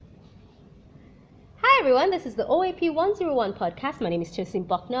everyone, this is the OAP 101 podcast. My name is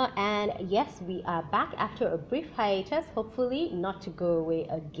TosynBucknor, and yes, we are back after a brief hiatus, hopefully not to go away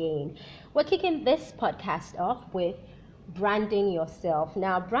again. We're kicking this podcast off with branding yourself.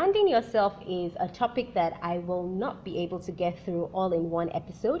 Now, branding yourself is a topic that I will not be able to get through all in one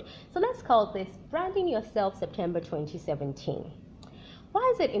episode, so let's call this Branding Yourself September 2017. Why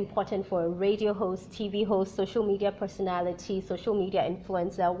is it important for a radio host, TV host, social media personality, social media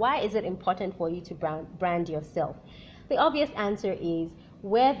influencer? Why is it important for you to brand yourself? The obvious answer is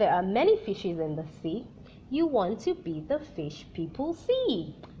where there are many fishes in the sea, you want to be the fish people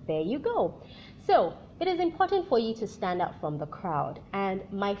see. There you go. So it is important for you to stand out from the crowd. And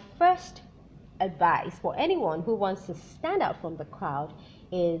my first advice for anyone who wants to stand out from the crowd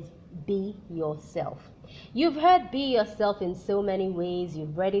is be yourself. You've heard be yourself in so many ways.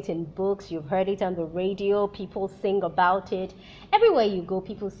 You've read it in books, you've heard it on the radio, people sing about it. Everywhere you go,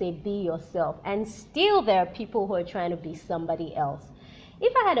 people say be yourself. And still there are people who are trying to be somebody else.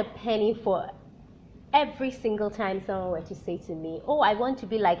 If I had a penny for every single time someone were to say to me, oh, I want to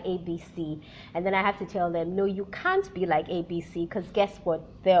be like ABC, and then I have to tell them, no, you can't be like ABC, because guess what?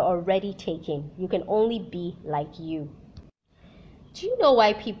 They're already taken. You can only be like you. Do you know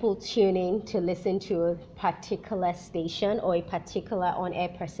why people tune in to listen to a particular station or a particular on-air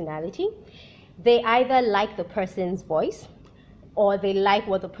personality? They either like the person's voice, or they like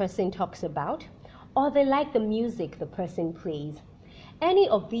what the person talks about, or they like the music the person plays. Any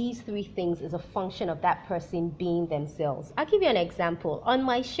of these three things is a function of that person being themselves. I'll give you an example. On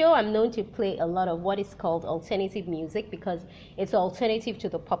my show, I'm known to play a lot of what is called alternative music because it's alternative to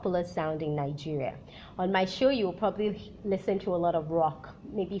the popular sound in Nigeria. On my show, you will probably listen to a lot of rock,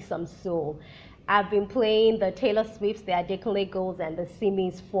 maybe some soul. I've been playing the Taylor Swifts, the Adekunle Golds, and the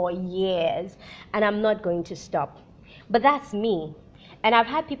Simis for years, and I'm not going to stop. But that's me. And I've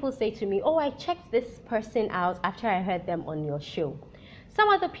had people say to me, oh, I checked this person out after I heard them on your show. Some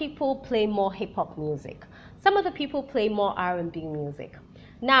other people play more hip-hop music. Some other people play more R&B music.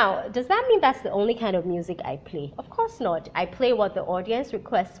 Now, does that mean that's the only kind of music I play? Of course not. I play what the audience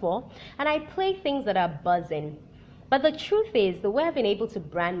requests for, and I play things that are buzzing. But the truth is, the way I've been able to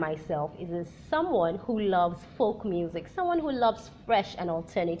brand myself is as someone who loves folk music, someone who loves fresh and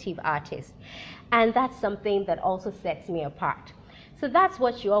alternative artists. And that's something that also sets me apart. So that's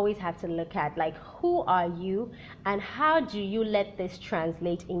what you always have to look at, like who are you and how do you let this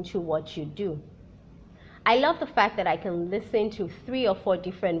translate into what you do? I love the fact that I can listen to 3 or 4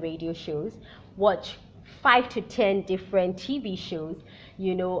 different radio shows, watch 5 to 10 different TV shows,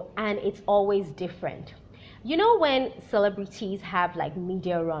 and it's always different. You know when celebrities have like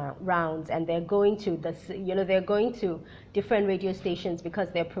media rounds and they're going to they're going to different radio stations because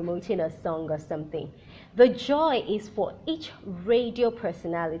they're promoting a song or something. The joy is for each radio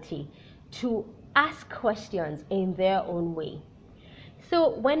personality to ask questions in their own way.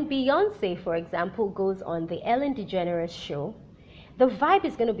 So when Beyonce, for example, goes on the Ellen DeGeneres show, the vibe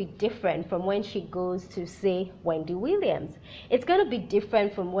is going to be different from when she goes to, say, Wendy Williams. It's going to be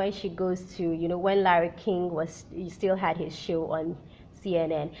different from when she goes to, when Larry King still had his show on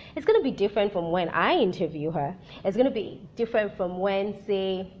CNN. It's going to be different from when I interview her. It's going to be different from when,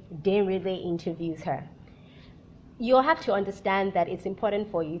 say, Dane Ridley interviews her. You'll have to understand that it's important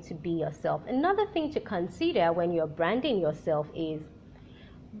for you to be yourself. Another thing to consider when you're branding yourself is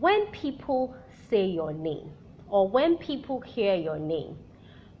when people say your name, or when people hear your name,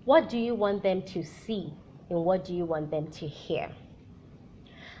 what do you want them to see and what do you want them to hear?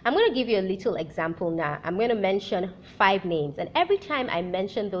 I'm going to give you a little example now. I'm going to mention 5 names, and every time I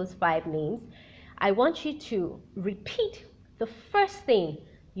mention those 5 names, I want you to repeat the first thing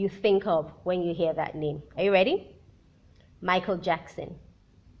you think of when you hear that name. Are you ready? Michael Jackson,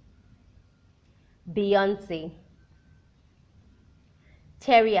 Beyonce,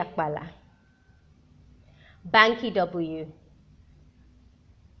 Terry Akpala, Banky W.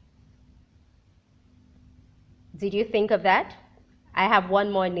 Did you think of that? I have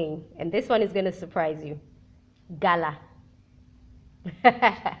one more name, and this one is going to surprise you. Gala.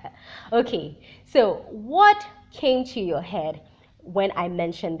 Okay, so what came to your head when I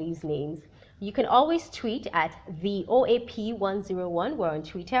mentioned these names? You can always tweet at the OAP101. We're on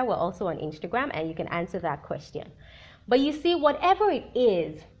Twitter, we're also on Instagram, and you can answer that question. But you see, whatever it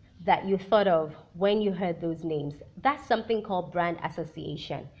is that you thought of when you heard those names, that's something called brand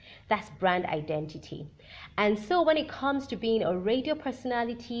association. That's brand identity. And so when it comes to being a radio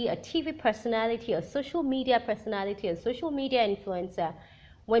personality, a TV personality, a social media personality, a social media influencer,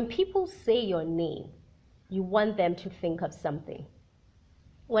 when people say your name, you want them to think of something.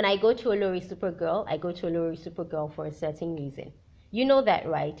 When I go to Olori Supergirl, I go to Olori Supergirl for a certain reason. You know that,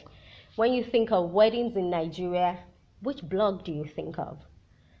 right? When you think of weddings in Nigeria, which blog do you think of?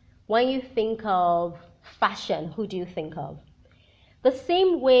 When you think of fashion, who do you think of? The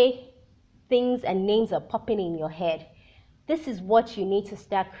same way things and names are popping in your head, this is what you need to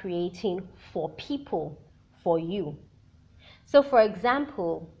start creating for people, for you. So for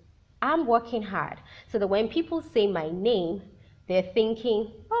example, I'm working hard so that when people say my name, they're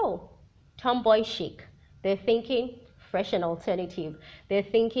thinking, oh, tomboy chic. They're thinking fresh and alternative. They're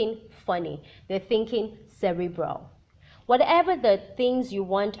thinking funny. They're thinking cerebral. Whatever the things you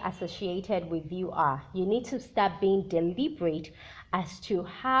want associated with you are, you need to start being deliberate as to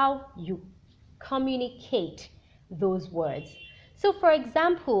how you communicate those words. So for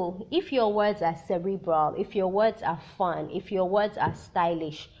example, if your words are cerebral, if your words are fun, if your words are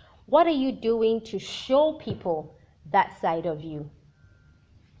stylish, what are you doing to show people that side of you?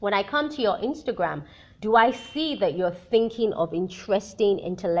 When I come to your Instagram, do I see that you're thinking of interesting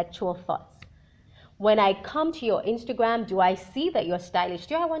intellectual thoughts? When I come to your Instagram, do I see that you're stylish?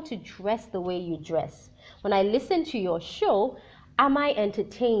 Do I want to dress the way you dress? When I listen to your show, am I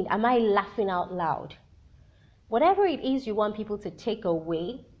entertained? Am I laughing out loud? Whatever it is you want people to take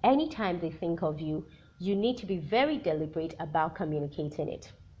away anytime they think of you, you need to be very deliberate about communicating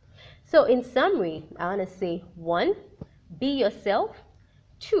it. So in summary, I want to say 1, be yourself.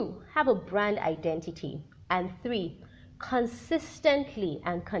 2, have a brand identity. And 3, consistently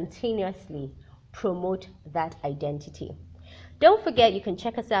and continuously promote that identity. Don't forget, you can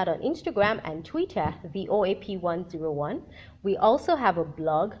check us out on Instagram and Twitter, the OAP101. We also have a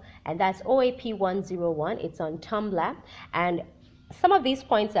blog, and that's OAP101. It's on Tumblr. And some of these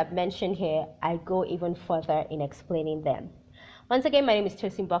points I've mentioned here, I go even further in explaining them. Once again, my name is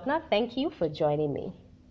TosynBucknor. Thank you for joining me.